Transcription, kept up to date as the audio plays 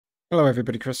Hello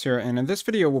everybody, Chris here, and in this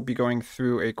video we'll be going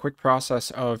through a quick process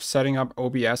of setting up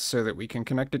OBS so that we can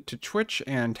connect it to Twitch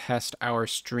and test our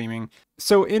streaming.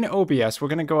 So in OBS, we're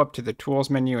going to go up to the Tools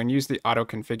menu and use the Auto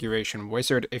Configuration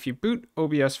Wizard. If you boot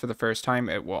OBS for the first time,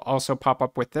 it will also pop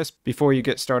up with this before you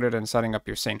get started in setting up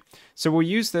your scene. So we'll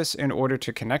use this in order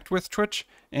to connect with Twitch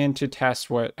and to test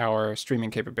what our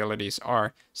streaming capabilities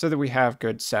are so that we have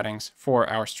good settings for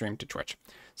our stream to Twitch.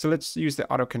 So let's use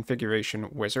the Auto Configuration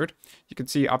Wizard. You can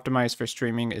see Optimize for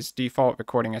Streaming is default,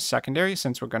 recording as secondary.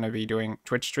 Since we're going to be doing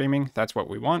Twitch streaming, that's what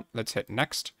we want. Let's hit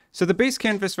Next. So the base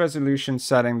canvas resolution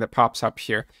setting that pops up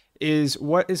here is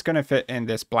what is going to fit in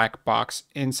this black box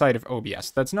inside of OBS.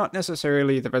 That's not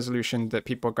necessarily the resolution that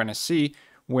people are going to see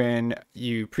when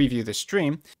you preview the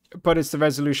stream, but it's the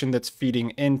resolution that's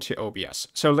feeding into OBS.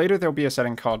 So later there'll be a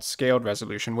setting called scaled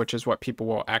resolution, which is what people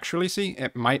will actually see.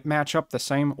 It might match up the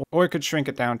same, or it could shrink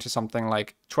it down to something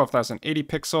like 12,080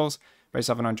 pixels by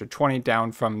 720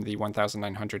 down from the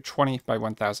 1920 by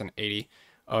 1080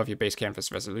 of your base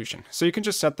canvas resolution. So you can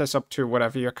just set this up to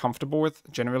whatever you're comfortable with.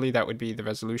 Generally, that would be the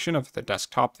resolution of the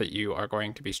desktop that you are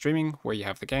going to be streaming, where you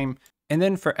have the game. And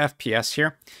then for FPS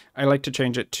here, I like to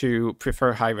change it to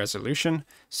prefer high resolution.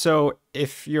 So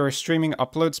if your streaming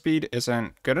upload speed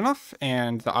isn't good enough,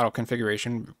 and the Auto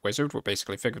Configuration Wizard will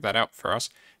basically figure that out for us,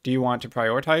 do you want to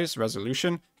prioritize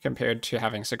resolution compared to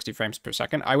having 60 frames per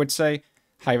second? I would say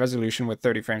high resolution with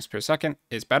 30 frames per second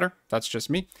is better. That's just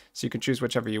me. So you can choose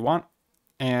whichever you want,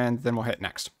 and then we'll hit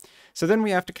Next. So then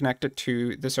we have to connect it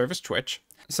to the service Twitch.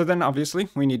 So then obviously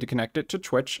we need to connect it to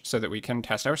Twitch so that we can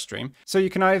test our stream. So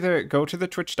you can either go to the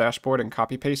Twitch dashboard and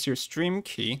copy paste your stream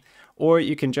key, or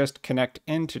you can just connect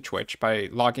into Twitch by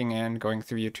logging in, going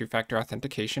through your two-factor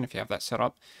authentication if you have that set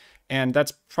up. And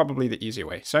that's probably the easy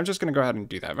way. So I'm just going to go ahead and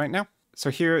do that right now. So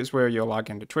here is where you'll log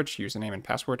into Twitch, username and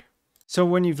password. So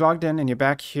when you've logged in and you're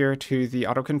back here to the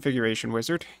Auto Configuration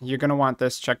Wizard, you're going to want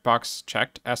this checkbox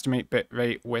checked, estimate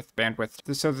bitrate with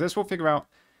bandwidth. So this will figure out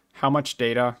how much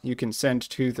data you can send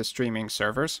to the streaming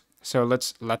servers. So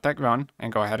let's let that run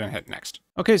and go ahead and hit Next.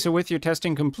 Okay, so with your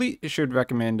testing complete, it should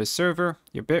recommend a server,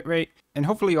 your bitrate, and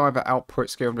hopefully you'll have an output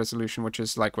scaled resolution, which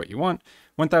is like what you want.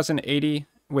 1080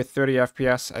 with 30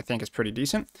 FPS, I think is pretty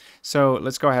decent. So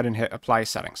let's go ahead and hit Apply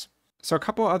Settings. So a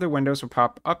couple other windows will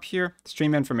pop up here.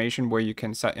 Stream information, where you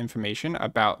can set information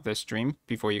about the stream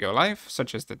before you go live,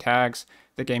 such as the tags,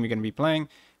 the game you're going to be playing,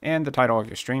 and the title of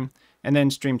your stream. And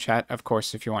then stream chat, of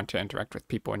course, if you want to interact with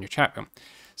people in your chat room.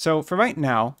 So for right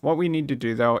now, what we need to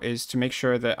do though is to make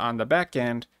sure that on the back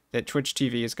end, that Twitch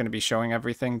TV is going to be showing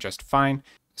everything just fine.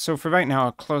 So for right now,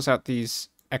 I'll close out these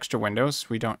extra windows.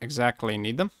 We don't exactly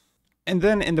need them. And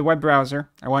then in the web browser,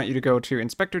 I want you to go to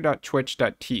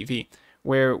inspector.twitch.tv,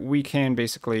 where we can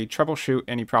basically troubleshoot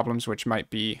any problems which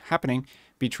might be happening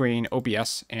between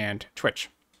OBS and Twitch.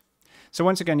 So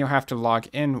once again, you'll have to log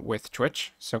in with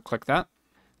Twitch. So click that,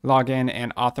 log in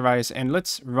and authorize, and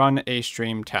let's run a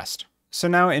stream test. So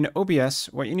now in OBS,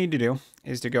 what you need to do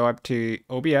is to go up to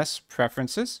OBS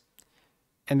Preferences,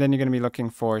 and then you're going to be looking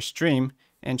for Stream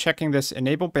and checking this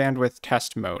Enable Bandwidth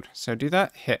Test Mode. So do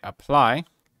that, hit Apply,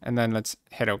 and then let's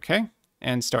hit OK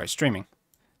and start streaming.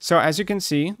 So as you can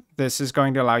see, this is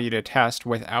going to allow you to test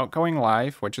without going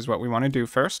live, which is what we want to do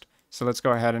first. So let's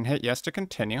go ahead and hit yes to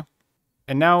continue.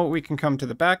 And now we can come to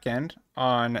the back end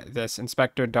on this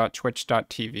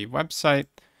inspector.twitch.tv website.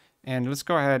 And let's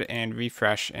go ahead and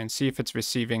refresh and see if it's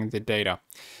receiving the data.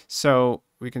 So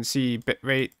we can see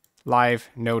bitrate, live,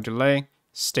 no delay,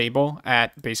 stable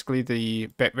at basically the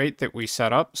bitrate that we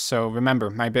set up. So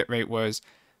remember, my bitrate was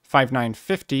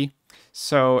 5950.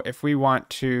 So if we want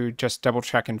to just double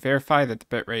check and verify that the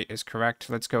bitrate is correct,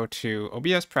 let's go to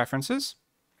OBS Preferences,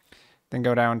 then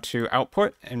go down to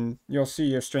Output, and you'll see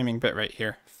your streaming bitrate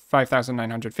here,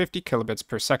 5,950 kilobits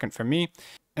per second for me.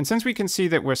 And since we can see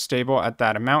that we're stable at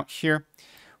that amount here,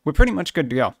 we're pretty much good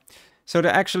to go. So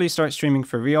to actually start streaming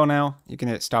for real now, you can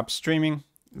hit Stop Streaming.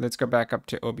 Let's go back up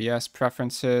to OBS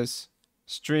Preferences,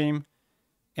 Stream,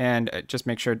 and just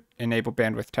make sure Enable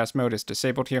Bandwidth Test Mode is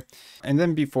disabled here. And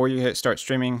then before you hit Start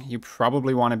Streaming, you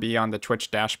probably want to be on the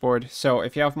Twitch dashboard. So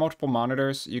if you have multiple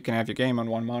monitors, you can have your game on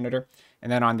one monitor,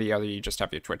 and then on the other, you just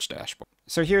have your Twitch dashboard.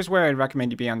 So here's where I'd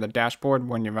recommend you be on the dashboard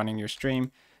when you're running your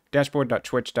stream.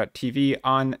 Dashboard.twitch.tv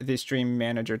on the Stream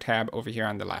Manager tab over here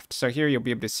on the left. So here you'll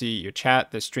be able to see your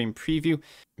chat, the stream preview.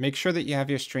 Make sure that you have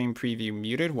your stream preview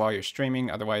muted while you're streaming,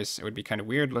 otherwise it would be kind of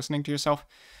weird listening to yourself.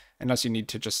 unless you need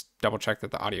to just double check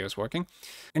that the audio is working.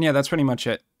 And yeah, that's pretty much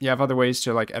it. You have other ways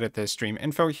to like edit the stream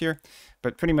info here,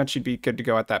 but pretty much you'd be good to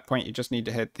go at that point. You just need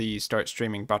to hit the start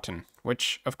streaming button,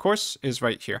 which of course is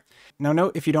right here. Now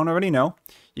note, if you don't already know,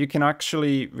 you can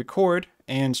actually record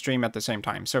and stream at the same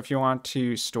time. So if you want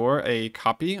to store a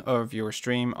copy of your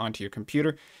stream onto your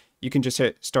computer, you can just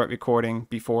hit start recording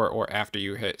before or after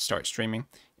you hit start streaming,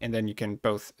 and then you can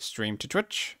both stream to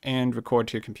Twitch and record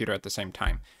to your computer at the same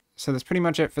time. So that's pretty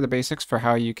much it for the basics for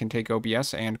how you can take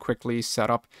OBS and quickly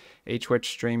set up a Twitch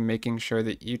stream, making sure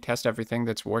that you test everything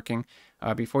that's working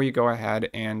before you go ahead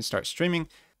and start streaming.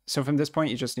 So from this point,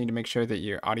 you just need to make sure that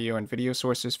your audio and video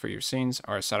sources for your scenes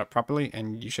are set up properly,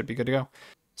 and you should be good to go.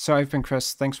 So I've been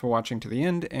Chris, thanks for watching to the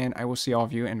end, and I will see all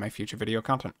of you in my future video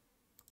content.